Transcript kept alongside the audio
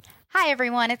Hi,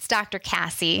 everyone. It's Dr.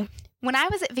 Cassie. When I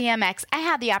was at VMX, I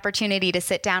had the opportunity to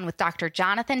sit down with Dr.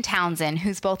 Jonathan Townsend,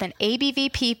 who's both an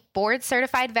ABVP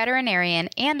board-certified veterinarian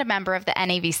and a member of the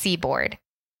NAVC board.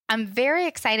 I'm very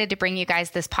excited to bring you guys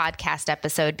this podcast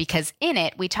episode because in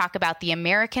it, we talk about the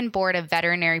American Board of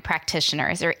Veterinary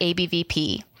Practitioners, or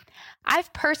ABVP.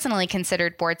 I've personally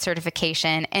considered board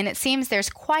certification, and it seems there's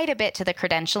quite a bit to the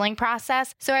credentialing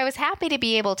process, so I was happy to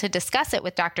be able to discuss it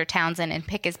with Dr. Townsend and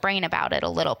pick his brain about it a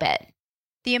little bit.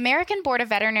 The American Board of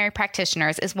Veterinary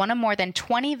Practitioners is one of more than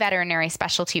 20 veterinary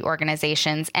specialty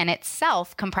organizations and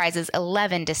itself comprises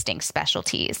 11 distinct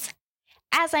specialties.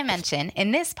 As I mentioned,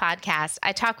 in this podcast,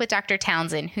 I talk with Dr.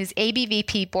 Townsend, who's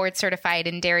ABVP board certified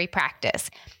in dairy practice.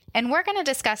 And we're going to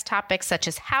discuss topics such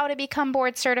as how to become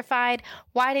board certified,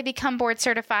 why to become board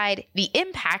certified, the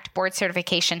impact board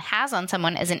certification has on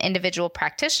someone as an individual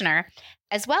practitioner,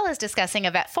 as well as discussing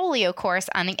a Vetfolio course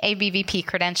on the ABVP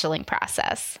credentialing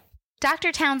process.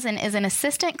 Dr. Townsend is an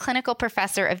assistant clinical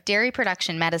professor of dairy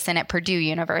production medicine at Purdue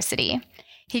University.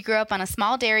 He grew up on a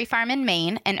small dairy farm in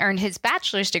Maine and earned his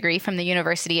bachelor's degree from the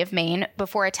University of Maine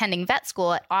before attending vet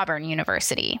school at Auburn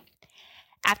University.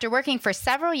 After working for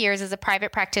several years as a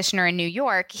private practitioner in New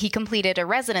York, he completed a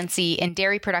residency in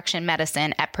dairy production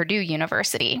medicine at Purdue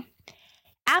University.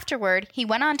 Afterward, he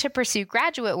went on to pursue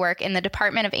graduate work in the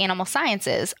Department of Animal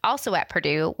Sciences, also at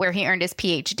Purdue, where he earned his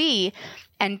PhD.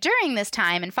 And during this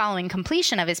time and following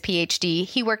completion of his PhD,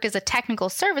 he worked as a technical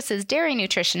services dairy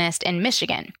nutritionist in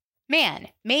Michigan. Man,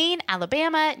 Maine,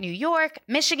 Alabama, New York,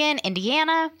 Michigan,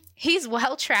 Indiana. He's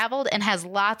well-traveled and has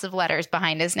lots of letters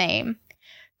behind his name.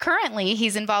 Currently,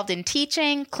 he's involved in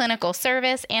teaching, clinical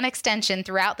service, and extension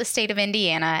throughout the state of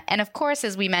Indiana. And of course,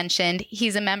 as we mentioned,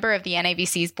 he's a member of the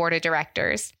NAVC's Board of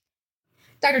Directors.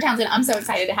 Dr. Townsend, I'm so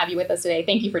excited to have you with us today.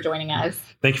 Thank you for joining us.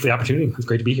 Thank you for the opportunity. It's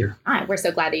great to be here. All right, we're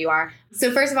so glad that you are.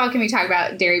 So first of all, can we talk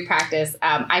about dairy practice?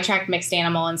 I tracked mixed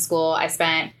animal in school. I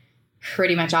spent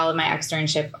pretty much all of my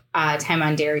externship time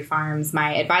on dairy farms.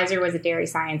 My advisor was a dairy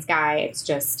science guy. It's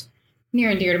just near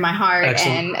and dear to my heart.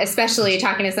 Excellent. And especially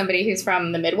talking to somebody who's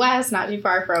from the Midwest, not too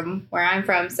far from where I'm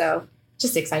from. So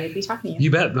just excited to be talking to you.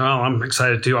 You bet. No, I'm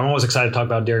excited too. I'm always excited to talk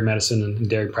about dairy medicine and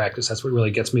dairy practice. That's what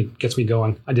really gets me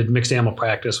going. I did mixed animal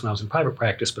practice when I was in private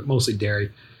practice, but mostly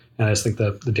dairy. And I just think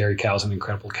the dairy cow is an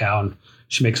incredible cow, and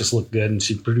she makes us look good, and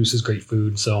she produces great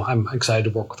food. So I'm excited to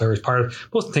work with her as part of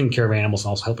both taking care of animals and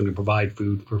also helping to provide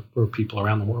food for people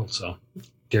around the world. So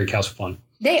dairy cows are fun.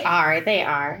 They are.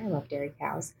 I love dairy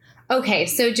cows. Okay,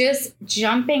 so just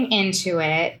jumping into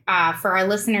it, for our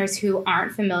listeners who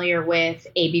aren't familiar with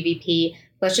ABVP,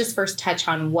 let's just first touch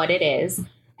on what it is.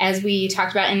 As we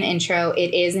talked about in the intro,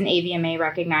 it is an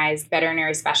AVMA-recognized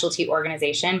veterinary specialty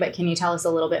organization, but can you tell us a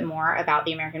little bit more about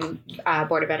the American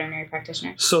Board of Veterinary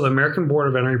Practitioners? So the American Board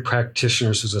of Veterinary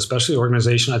Practitioners is a specialty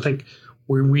organization. I think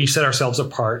where we set ourselves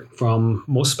apart from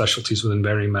most specialties within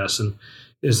veterinary medicine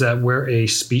is that we're a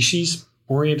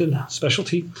species-oriented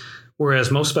specialty,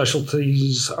 whereas most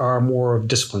specialties are more of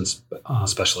discipline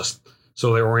specialists.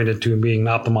 So they're oriented to being an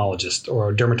ophthalmologist or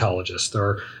a dermatologist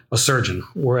or a surgeon,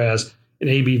 whereas in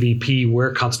ABVP,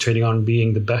 we're concentrating on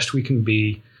being the best we can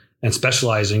be and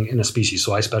specializing in a species.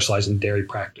 So I specialize in dairy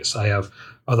practice. I have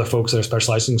other folks that are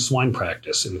specializing in swine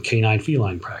practice and canine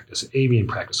feline practice, avian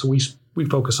practice. So we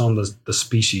focus on the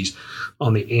species,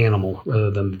 on the animal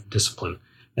rather than the discipline.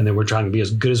 And then we're trying to be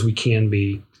as good as we can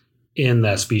be in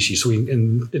that species. So we,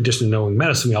 in addition to knowing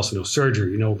medicine, we also know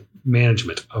surgery,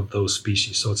 management of those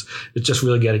species. So it's just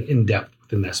really getting in depth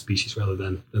within that species rather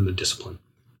than the discipline.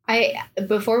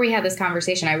 Before we had this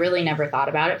conversation, I really never thought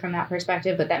about it from that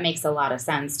perspective, but that makes a lot of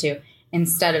sense too.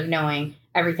 Instead of knowing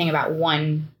everything about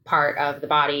one part of the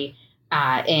body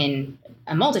in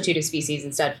a multitude of species,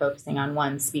 instead focusing on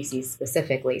one species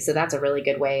specifically. So that's a really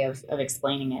good way of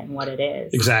explaining it and what it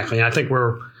is. Exactly. And I think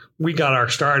we got our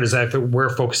start is that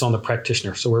we're focused on the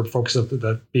practitioner. So we're focused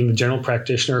on being the general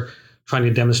practitioner, trying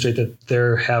to demonstrate that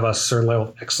they have a certain level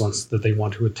of excellence that they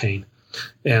want to attain.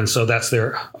 And so that's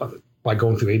by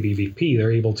going through ABVP,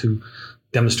 they're able to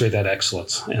demonstrate that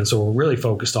excellence. And so we're really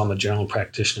focused on the general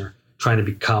practitioner, trying to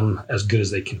become as good as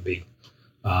they can be.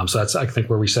 So that's, I think,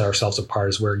 where we set ourselves apart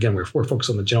is where, again, we're focused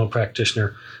on the general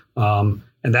practitioner. And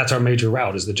that's our major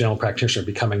route is the general practitioner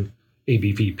becoming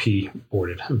ABVP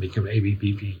boarded and becoming an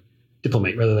ABVP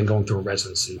diplomate rather than going through a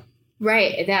residency.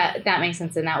 Right. That makes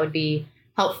sense. And that would be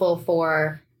helpful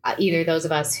for either those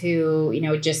of us who,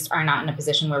 just are not in a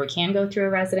position where we can go through a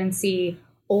residency,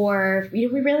 or we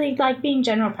really like being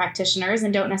general practitioners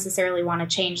and don't necessarily want to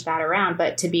change that around,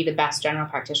 but to be the best general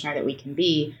practitioner that we can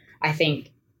be, I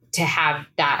think to have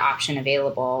that option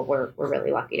available, we're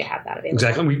really lucky to have that available.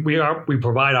 Exactly. We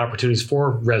provide opportunities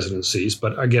for residencies,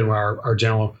 but again, our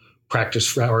general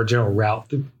practice, our general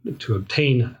route to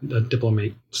obtain the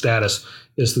diplomate status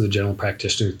is through the general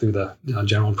practitioner, through the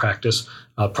general practice,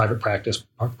 private practice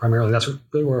primarily. That's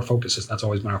really where our focus is. That's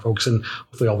always been our focus, and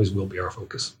hopefully always will be our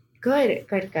focus. Good.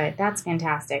 That's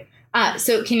fantastic.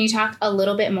 So can you talk a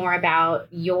little bit more about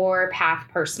your path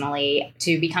personally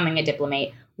to becoming a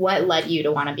diplomate? What led you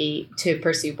to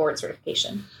pursue board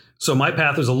certification? So my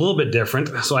path was a little bit different.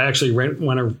 So I actually went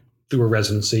through a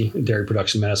residency in dairy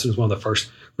production medicine. It was one of the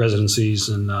first residencies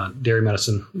in dairy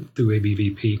medicine through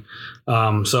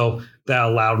ABVP. So that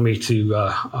allowed me to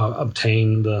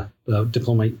obtain the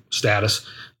diplomate status.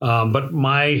 But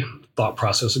my thought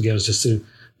process, again, is just to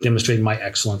demonstrate my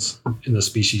excellence in the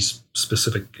species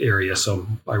specific area. So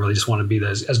I really just want to be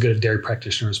as good a dairy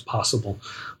practitioner as possible.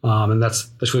 And that's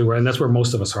really where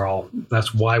most of us are all.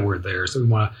 That's why we're there. So we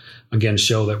want to, again,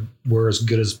 show that we're as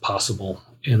good as possible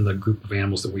in the group of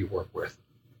animals that we work with.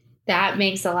 That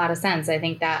makes a lot of sense. I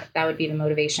think that would be the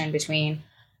motivation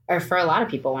for a lot of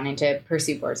people wanting to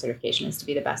pursue board certification, is to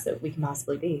be the best that we can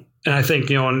possibly be. And I think,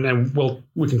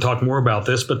 we can talk more about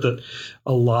this, but that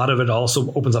a lot of it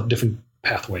also opens up different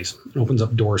pathways. It opens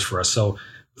up doors for us. So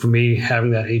for me,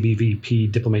 having that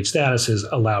ABVP diplomate status has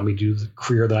allowed me to do the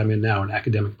career that I'm in now in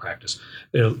academic practice.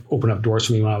 It opened up doors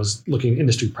for me when I was looking at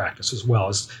industry practice as well.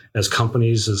 As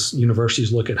companies, as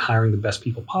universities look at hiring the best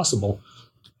people possible,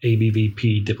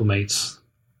 ABVP diplomates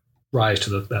rise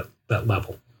to that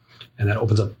level. And that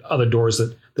opens up other doors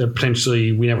that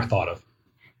potentially we never thought of.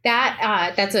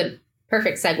 That's a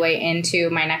perfect segue into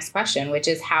my next question, which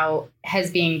is, how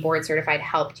has being board certified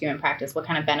helped you in practice? What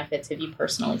kind of benefits have you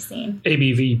personally seen?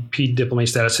 ABVP diplomate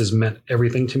status has meant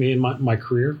everything to me in my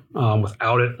career.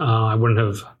 Without it, I wouldn't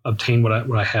have obtained what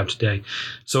I have today.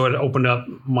 So it opened up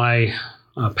my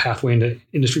pathway into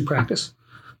industry practice.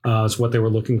 It's what they were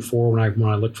looking for when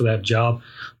I looked for that job,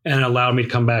 and it allowed me to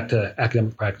come back to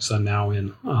academic practice I'm now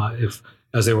in.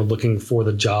 As they were looking for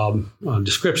the job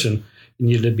description, you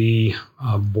needed to be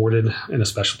boarded in a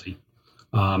specialty.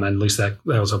 And at least that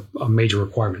was a major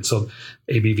requirement. So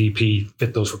ABVP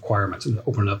fit those requirements and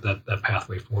opened up that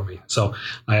pathway for me. So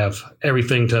I have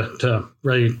everything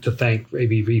ready to thank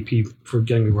ABVP for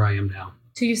getting me where I am now.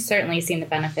 So you've certainly seen the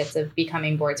benefits of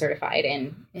becoming board certified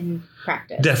in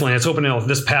practice. Definitely. It's opening up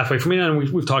this pathway for me. And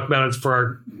we've talked about it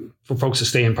for folks to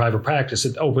stay in private practice.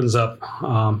 It opens up,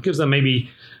 gives them maybe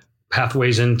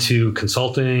pathways into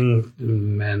consulting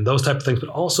and those type of things, but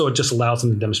also it just allows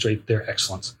them to demonstrate their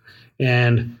excellence.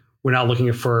 And we're not looking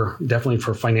definitely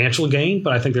for financial gain,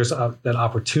 but I think there's that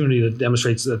opportunity that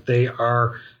demonstrates that they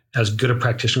are as good a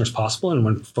practitioner as possible. And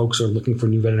when folks are looking for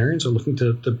new veterinarians or looking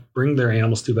to bring their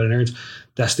animals to veterinarians,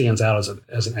 that stands out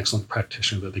as an excellent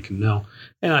practitioner that they can know.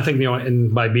 And I think,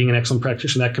 and by being an excellent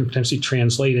practitioner, that can potentially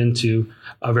translate into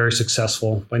a very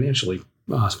successful, financially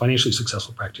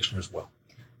successful practitioner as well.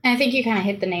 And I think you kind of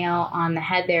hit the nail on the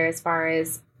head there as far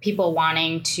as people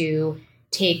wanting to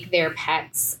take their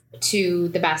pets to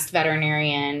the best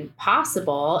veterinarian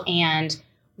possible. And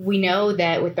we know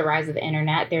that with the rise of the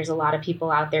internet, there's a lot of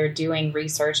people out there doing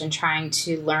research and trying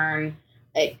to learn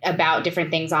about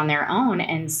different things on their own.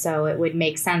 And so it would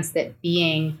make sense that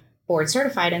being board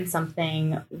certified in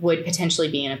something would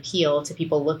potentially be an appeal to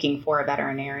people looking for a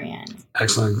veterinarian.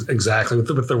 Excellent. Exactly.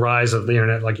 With the rise of the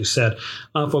internet, like you said,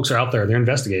 folks are out there. They're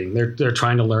investigating. They're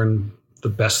trying to learn the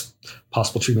best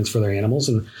possible treatments for their animals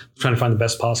and trying to find the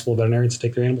best possible veterinarians to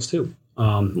take their animals to.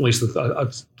 At least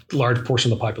a large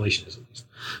portion of the population is, at least.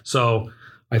 So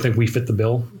I think we fit the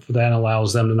bill for that, and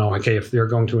allows them to know, okay, if they're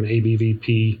going to an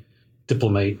ABVP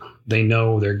diplomate, they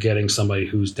know they're getting somebody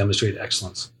who's demonstrated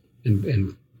excellence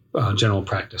in general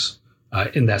practice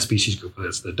in that species group, whether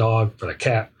it's the dog, for the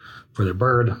cat, for their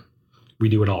bird. We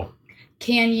do it all.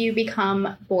 Can you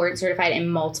become board certified in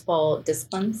multiple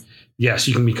disciplines? Yes,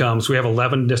 you can become. So we have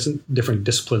 11 different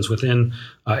disciplines within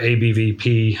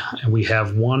ABVP, and we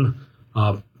have one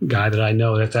guy that I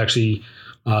know that's actually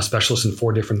a specialist in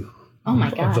 4 different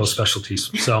of those specialties.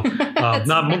 So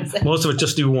most of it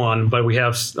just do one, but we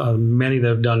have many that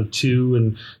have done 2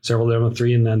 and several that have done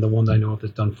 3, and then the ones I know of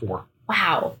that's done 4.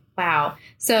 Wow.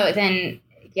 So then,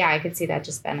 I could see that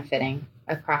just benefiting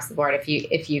across the board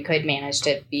if you could manage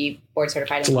to be board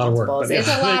certified in multiples. It's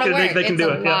a lot of work. They can do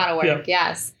it. It's a lot of work,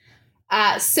 yes.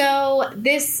 So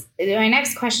my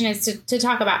next question is to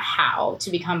talk about how to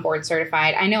become board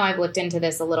certified. I know I've looked into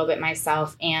this a little bit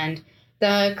myself, and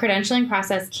the credentialing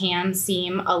process can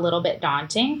seem a little bit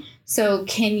daunting. So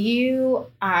can you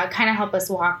kind of help us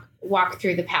walk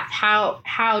through the path?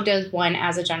 How does one,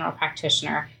 as a general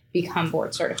practitioner, become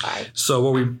board certified? So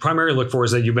what we primarily look for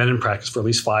is that you've been in practice for at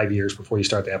least 5 years before you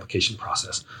start the application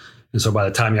process. And so by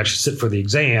the time you actually sit for the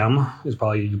exam, you've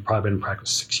probably been in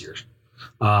practice 6 years.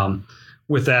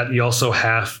 With that, you also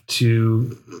have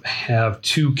to have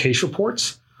 2 case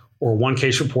reports, or 1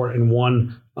 case report and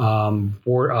 1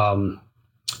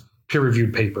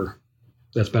 peer-reviewed paper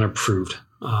that's been approved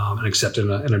and accepted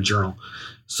in a journal.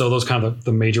 So those kind of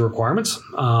the major requirements.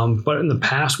 But in the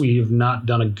past, we have not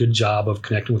done a good job of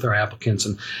connecting with our applicants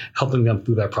and helping them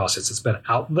through that process. It's been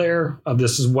out there of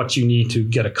this is what you need to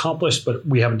get accomplished, but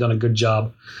we haven't done a good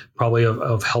job probably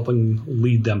of helping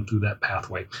lead them through that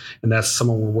pathway. And that's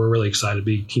something where we're really excited to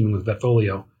be teaming with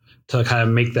Vetfolio to kind of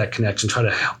make that connection, try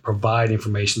to help provide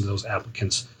information to those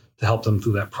applicants to help them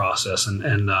through that process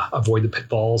and avoid the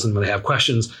pitfalls. And when they have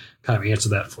questions, kind of answer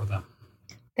that for them.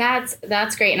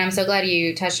 That's great. And I'm so glad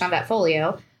you touched on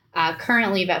Vetfolio.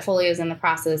 Currently, Vetfolio is in the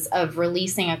process of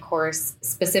releasing a course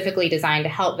specifically designed to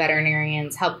help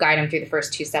veterinarians, help guide them through the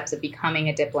first 2 steps of becoming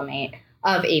a diplomate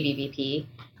of ABVP.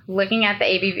 Looking at the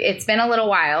ABVP, it's been a little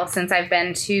while since I've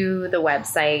been to the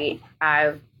website.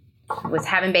 I was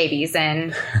having babies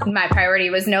and my priority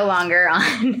was no longer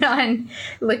on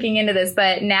looking into this,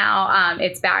 but now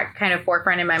it's back kind of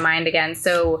forefront in my mind again.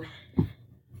 So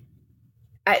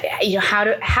how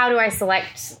do I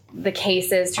select the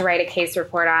cases to write a case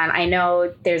report on? I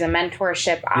know there's a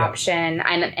mentorship option,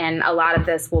 and a lot of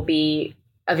this will be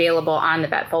available on the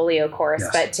Vetfolio course,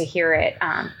 but to hear it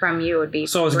from you would be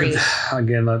great.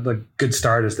 The good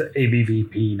start is the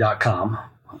ABVP.com.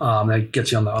 That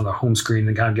gets you on the home screen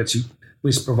and kind of gets you at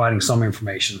least providing some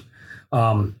information.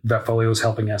 Vetfolio is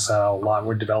helping us out a lot.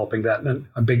 We're developing that. And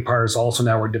a big part is also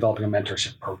now we're developing a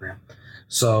mentorship program.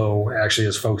 So actually,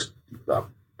 as folks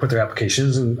put their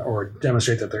applications in or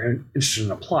demonstrate that they're interested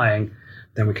in applying,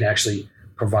 then we can actually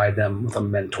provide them with a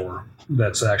mentor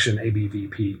that's actually an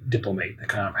ABVP diplomate that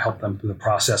kind of help them through the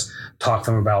process, talk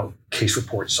to them about case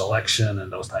report selection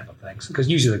and those type of things. Because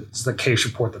usually it's the case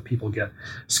report that people get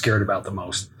scared about the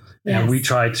most. Yes. And we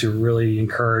try to really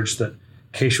encourage that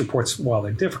case reports, while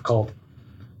they're difficult,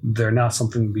 they're not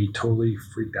something to be totally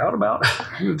freaked out about,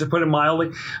 to put it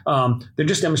mildly. They're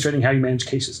just demonstrating how you manage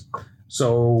cases.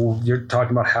 So you're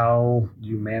talking about how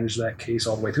you manage that case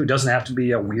all the way through. It doesn't have to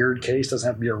be a weird case. It doesn't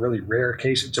have to be a really rare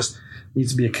case. It just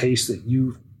needs to be a case that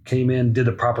you came in, did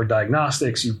the proper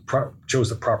diagnostics, you chose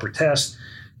the proper test.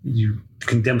 You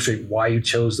can demonstrate why you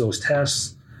chose those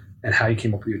tests and how you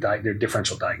came up with your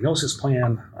differential diagnosis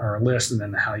plan or list, and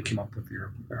then how you came up with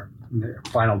your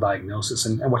final diagnosis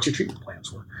and what your treatment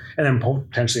plans were. And then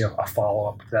potentially a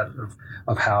follow-up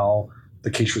of how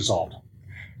the case resolved.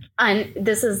 And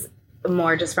this is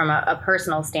more just from a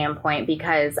personal standpoint,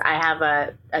 because I have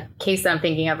a case that I'm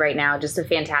thinking of right now, just a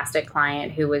fantastic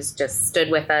client who was just stood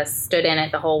in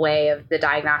it the whole way of the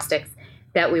diagnostics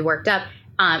that we worked up.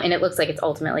 And it looks like it's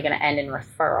ultimately going to end in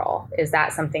referral. Is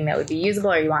that something that would be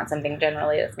usable, or you want something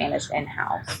generally that's managed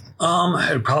in-house?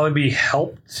 It would probably be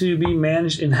helped to be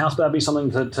managed in-house. That'd be something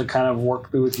to kind of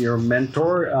work through with your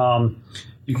mentor.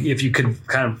 If you could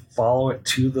kind of follow it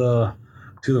to the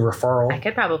referral. I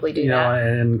could probably do that.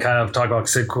 And kind of talk about,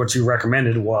 say, what you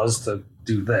recommended was to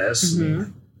do this,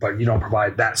 but you don't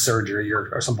provide that surgery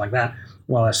or something like that.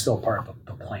 Well, that's still part of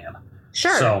the plan.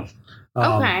 Sure. So,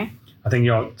 okay. I think,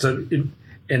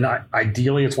 and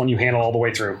ideally it's one you handle all the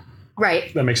way through.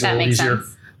 Right. That makes it a little easier.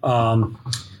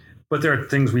 But there are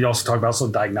things we also talk about. So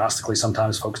diagnostically,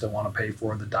 sometimes folks don't want to pay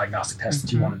for the diagnostic test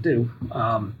that you want to do.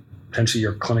 Potentially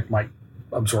your clinic might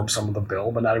absorb some of the bill,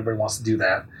 but not everybody wants to do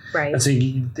that. Right. And so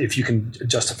if you can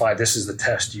justify this is the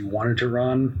test you wanted to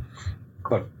run,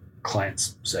 but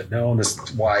clients said no, this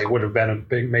is why it would have been a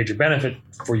big major benefit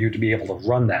for you to be able to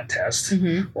run that test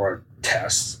or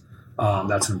tests.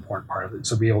 That's an important part of it.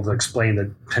 So be able to explain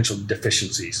the potential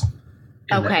deficiencies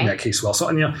in that case well. So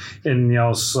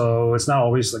so it's not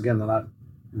always, again, they're not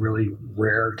really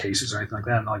rare cases or anything like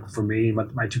that. And like for me,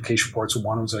 my 2 case reports,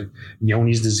 one was a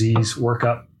Johne's disease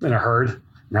workup in a herd.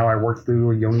 Now I worked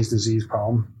through a Johne's disease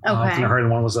problem in a herd,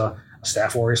 and one was a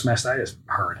Staph aureus mastitis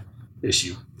herd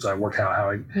issue. So I worked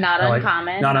how not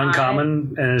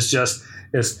uncommon, and it's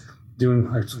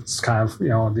doing, it's kind of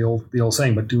the old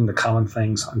saying, but doing the common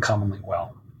things uncommonly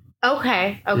well.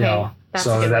 Okay. That's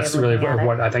really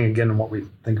what I think, again, what we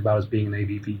think about as being an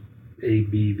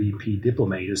ABVP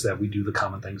diplomate is that we do the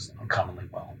common things uncommonly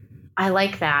well. I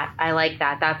like that.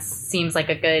 That seems like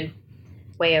a good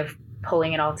way of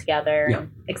pulling it all together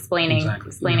and explaining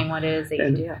what it is that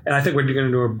you do. And I think we're going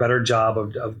to do a better job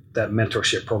of that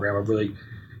mentorship program, of really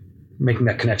making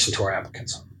that connection to our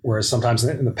applicants. Whereas sometimes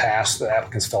in the past, the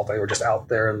applicants felt they were just out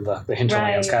there in the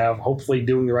hinterlands, kind of hopefully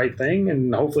doing the right thing,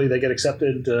 and hopefully they get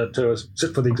accepted to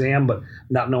sit for the exam, but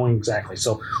not knowing exactly.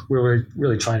 So we're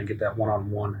really trying to get that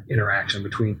one-on-one interaction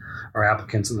between our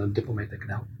applicants and the diplomat that can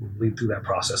help lead through that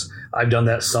process. I've done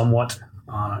that somewhat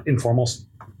on an informal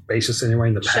basis anyway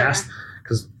in the past,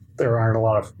 because there aren't a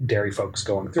lot of dairy folks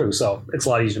going through. So it's a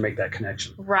lot easier to make that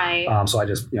connection. Right. So I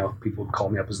just, people would call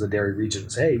me up as the dairy regent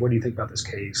and say, hey, what do you think about this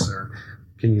case? Or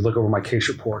can you look over my case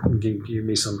report and give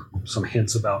me some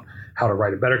hints about how to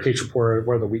write a better case report?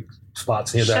 What are the weak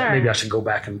spots here that maybe I should go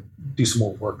back and do some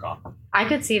more work on? I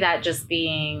could see that just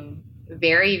being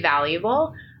very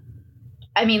valuable.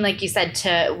 I mean, like you said,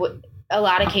 a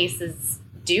lot of cases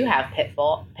do have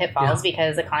pitfalls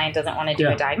because the client doesn't want to do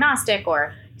a diagnostic,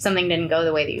 or something didn't go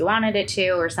the way that you wanted it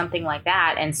to, or something like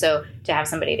that. And so to have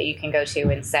somebody that you can go to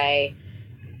and say,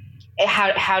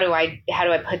 how do I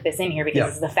put this in here, because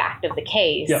this is the fact of the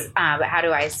case, but how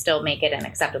do I still make it an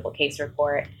acceptable case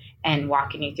report, and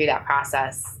walking you through that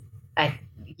process,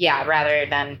 rather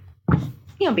than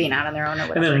being out on their own or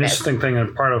whatever. And then an interesting thing,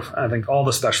 and part of, I think, all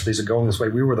the specialties are going this way.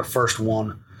 We were the first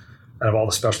one out of all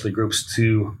the specialty groups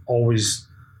to always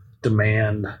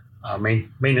demand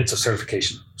maintenance of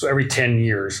certification. So every 10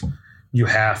 years, you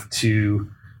have to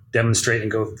demonstrate and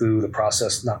go through the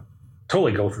process, not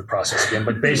totally go through the process again,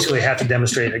 but basically have to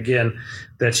demonstrate again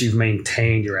that you've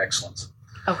maintained your excellence.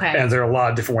 Okay. And there are a lot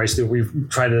of different ways to, we've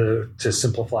tried to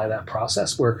simplify that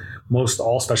process, where most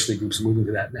all specialty groups are moving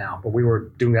to that now, but we were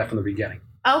doing that from the beginning.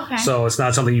 Okay. So it's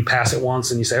not something you pass it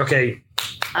once and you say, okay,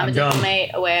 I'm done.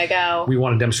 Away I go. We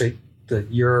want to demonstrate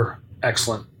that you're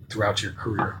excellent throughout your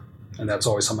career. And that's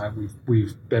always something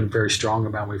we've been very strong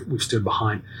about. We've stood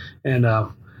behind. And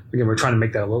again, we're trying to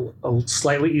make that a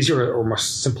slightly easier or more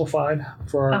simplified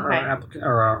for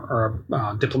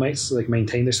our diplomats, so they can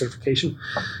maintain their certification.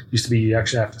 Used to be you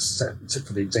actually have to sit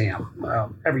for the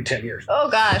exam every 10 years.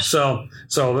 Oh gosh. So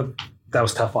that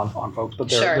was tough on folks, but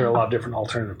there are a lot of different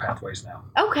alternative pathways now.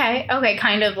 Okay,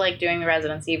 kind of like doing the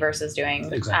residency versus doing,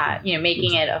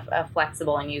 making it a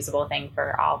flexible and usable thing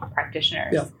for all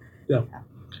practitioners. Yeah.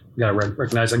 You got to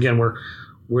recognize, again,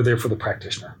 we're there for the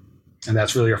practitioner, and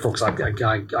that's really our focus.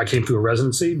 I came through a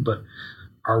residency, but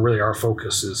our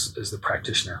focus is the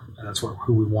practitioner, and that's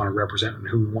who we want to represent and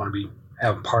who we want to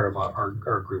have part of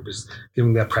our group, is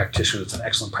giving that practitioner that's an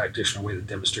excellent practitioner a way to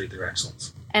demonstrate their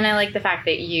excellence. And I like the fact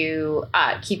that you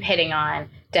keep hitting on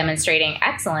demonstrating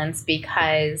excellence,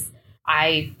 because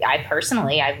I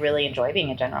personally really enjoy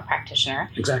being a general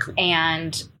practitioner. Exactly.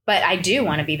 But I do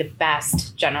want to be the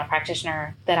best general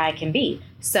practitioner that I can be.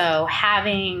 So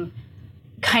having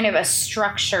kind of a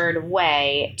structured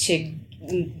way to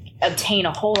obtain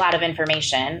a whole lot of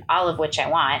information, all of which I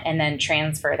want, and then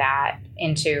transfer that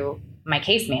into my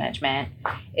case management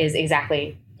is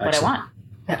exactly what I want.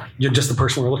 You're just the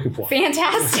person we're looking for.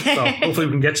 Fantastic. So hopefully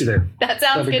we can get you there. That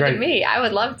sounds good to me. I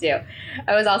would love to.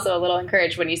 I was also a little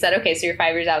encouraged when you said, okay, so you're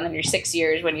 5 years out and then you're 6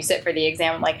 years when you sit for the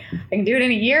exam. I'm like, I can do it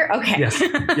in a year? Okay. Yes.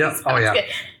 Yeah. Oh, yeah. Good.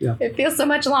 Yeah. It feels so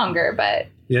much longer, but.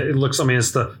 Yeah, it looks,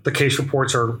 it's the case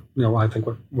reports are, I think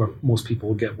what most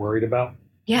people get worried about.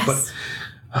 Yes.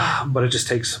 But it just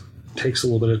takes a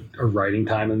little bit of writing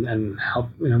time and help,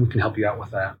 we can help you out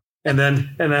with that. And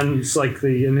then it's like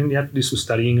and then you have to do some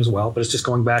studying as well. But it's just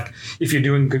going back. If you're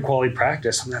doing good quality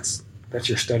practice, and that's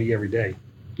your study every day.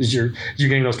 Is you're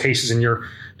getting those cases and you're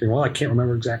thinking, well, I can't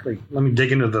remember exactly. Let me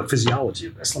dig into the physiology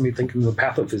of this. Let me think into the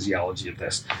pathophysiology of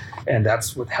this. And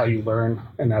that's how you learn,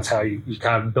 and that's how you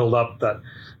kind of build up that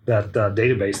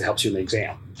database that helps you in the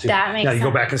exam. That makes sense. You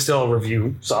go back and still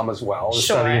review some as well.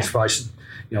 Sure. Studying probably should,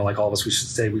 like all of us, we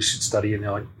should study in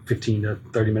like 15 to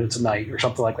 30 minutes a night or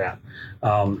something like that.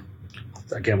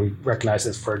 Again, we recognize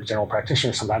this for a general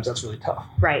practitioner. Sometimes that's really tough.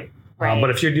 Right. But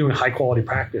if you're doing high quality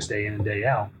practice day in and day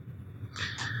out,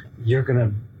 you're going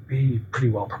to be pretty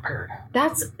well prepared.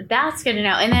 That's good to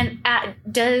know. And then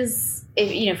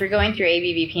if you're going through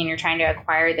ABVP and you're trying to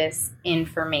acquire this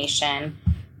information,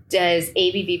 does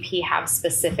ABVP have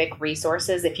specific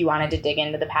resources if you wanted to dig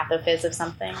into the pathophys of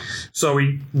something? So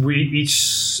we each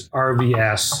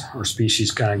RVS or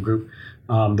species kind of group,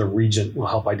 the regent will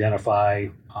help identify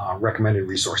recommended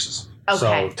resources.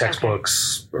 So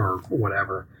textbooks or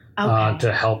whatever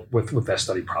to help with that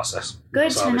study process.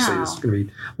 Good so to obviously know. It's going to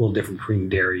be a little different between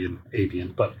dairy and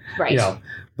avian, but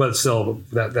but still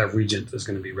that regent is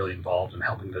going to be really involved in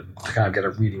helping to kind of get a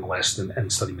reading list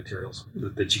and study materials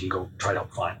that you can go try to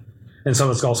help find. And some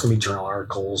of it's also going to be journal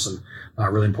articles and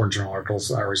really important journal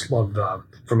articles. I always love,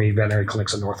 for me, veterinary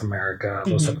clinics in North America.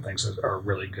 Those type of things are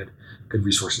really good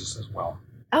resources as well.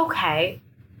 Okay.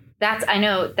 I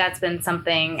know that's been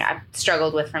something I've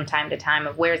struggled with from time to time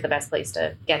of where's the best place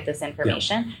to get this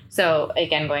information. Yeah. So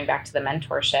again, going back to the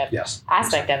mentorship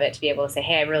aspect of it, to be able to say,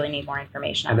 hey, I really need more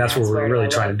information. And that's where we're really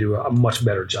trying to do a much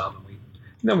better job.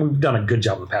 We've done a good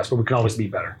job in the past, but we can always be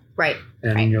better. Right.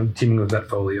 And teaming with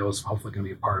Vetfolio is hopefully going to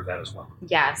be a part of that as well.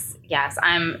 Yes.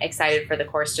 I'm excited for the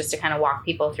course just to kind of walk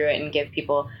people through it and give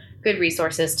people good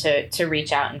resources to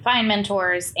reach out and find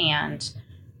mentors and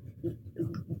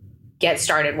get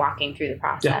started walking through the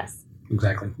process. Yeah,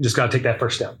 exactly. You just got to take that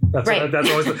first step. That's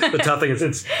always the tough thing.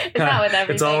 It's not with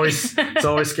everything. It's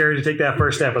always scary to take that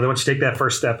first step, but then once you take that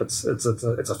first step, it's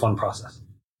a fun process.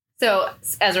 So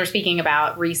as we're speaking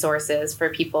about resources for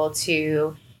people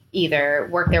to either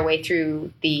work their way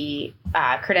through the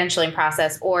credentialing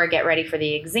process or get ready for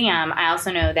the exam, I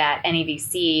also know that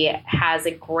NAVC has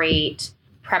a great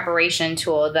preparation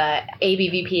tool, the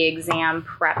ABVP exam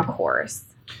prep course.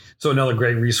 So another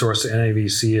great resource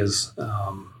NAVC is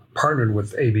partnered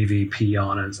with ABVP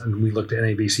on it, and we looked at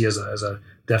NAVC as a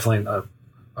definitely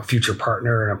a future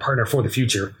partner and a partner for the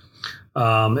future.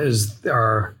 Is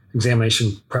our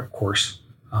examination prep course,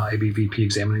 ABVP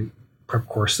examining prep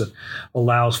course that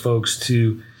allows folks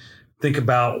to think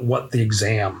about what the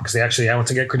exam, because once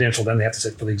they get credentialed, then they have to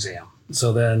sit for the exam.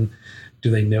 So then,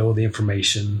 do they know the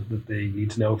information that they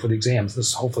need to know for the exams?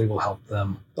 This hopefully will help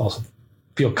them also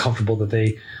feel comfortable that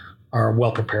they are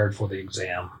well prepared for the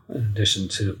exam, in addition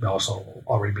to also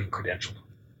already being credentialed.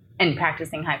 And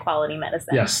practicing high quality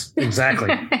medicine. Yes, exactly.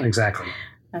 Exactly.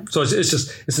 So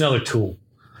it's another tool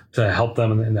to help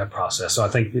them in that process. So I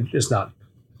think it's not,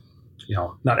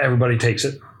 not everybody takes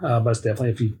it, but it's definitely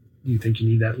if you think you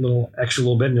need that extra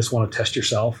little bit and just want to test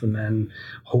yourself and then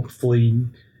hopefully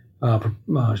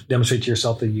demonstrate to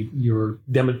yourself that you're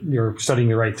studying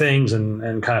the right things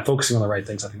and kind of focusing on the right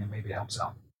things. I think it maybe helps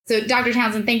out. So Dr.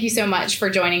 Townsend, thank you so much for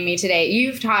joining me today.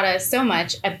 You've taught us so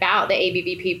much about the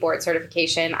ABVP board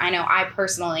certification. I know I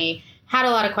personally had a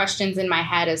lot of questions in my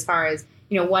head as far as,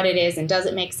 what it is and does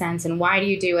it make sense and why do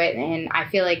you do it? And I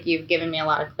feel like you've given me a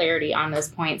lot of clarity on those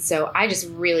points. So I just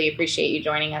really appreciate you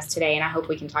joining us today, and I hope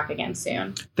we can talk again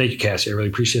soon. Thank you, Cassie. I really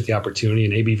appreciate the opportunity,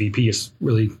 and ABVP is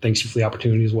really thanks you for the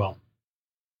opportunity as well.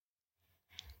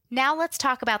 Now let's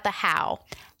talk about the how.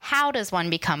 How does one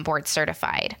become board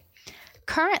certified?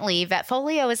 Currently,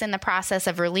 Vetfolio is in the process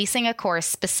of releasing a course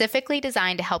specifically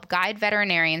designed to help guide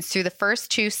veterinarians through the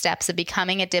first 2 steps of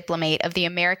becoming a diplomate of the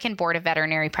American Board of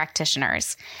Veterinary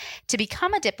Practitioners. To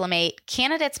become a diplomate,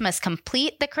 candidates must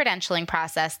complete the credentialing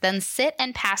process, then sit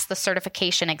and pass the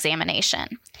certification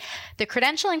examination. The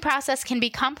credentialing process can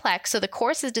be complex, so the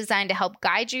course is designed to help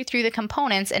guide you through the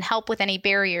components and help with any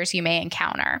barriers you may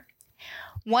encounter.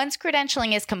 Once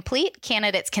credentialing is complete,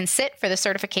 candidates can sit for the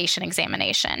certification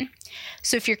examination.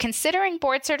 So if you're considering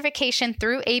board certification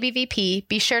through ABVP,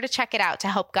 be sure to check it out to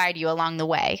help guide you along the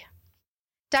way.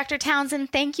 Dr.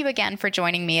 Townsend, thank you again for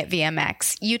joining me at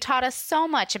VMX. You taught us so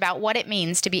much about what it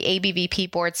means to be ABVP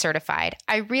board certified.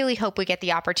 I really hope we get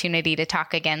the opportunity to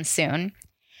talk again soon.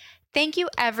 Thank you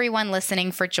everyone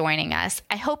listening for joining us.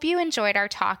 I hope you enjoyed our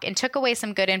talk and took away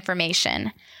some good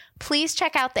information. Please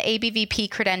check out the ABVP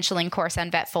credentialing course on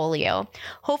Vetfolio.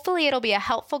 Hopefully it'll be a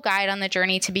helpful guide on the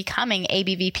journey to becoming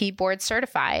ABVP board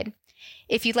certified.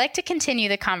 If you'd like to continue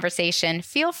the conversation,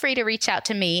 feel free to reach out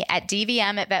to me at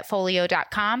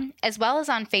dvm@vetfolio.com, as well as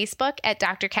on Facebook at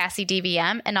Dr. Cassie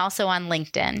DVM and also on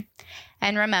LinkedIn.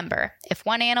 And remember, if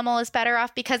one animal is better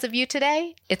off because of you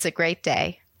today, it's a great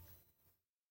day.